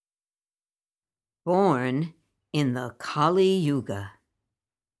Born in the Kali-yuga.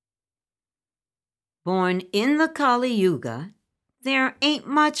 Born in the Kali-yuga, there ain't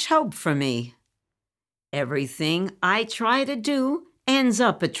much hope for me. Everything I try to do ends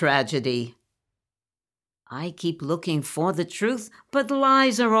up a tragedy. I keep looking for the truth, but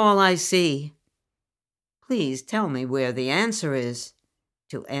lies are all I see. Please tell me where the answer is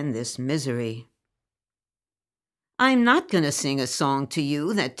to end this misery. I'm not gonna sing a song to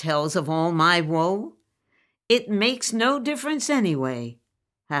you that tells of all my woe. It makes no difference anyway.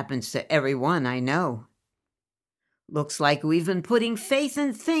 Happens to everyone I know. Looks like we've been putting faith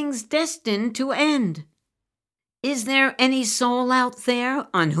in things destined to end. Is there any soul out there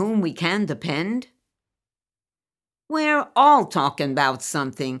on whom we can depend? We're all talking about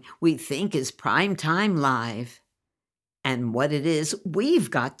something we think is prime time live. And what it is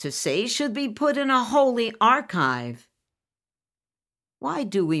we've got to say should be put in a holy archive. Why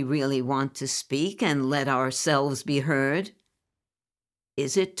do we really want to speak and let ourselves be heard?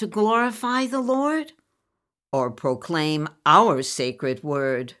 Is it to glorify the Lord or proclaim our sacred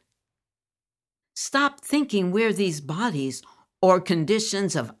word? Stop thinking we're these bodies or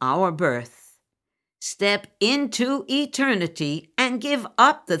conditions of our birth. Step into eternity and give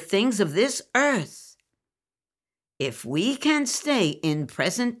up the things of this earth. If we can stay in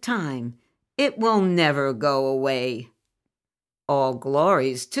present time, it will never go away. All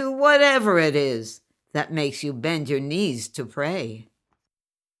glories to whatever it is that makes you bend your knees to pray.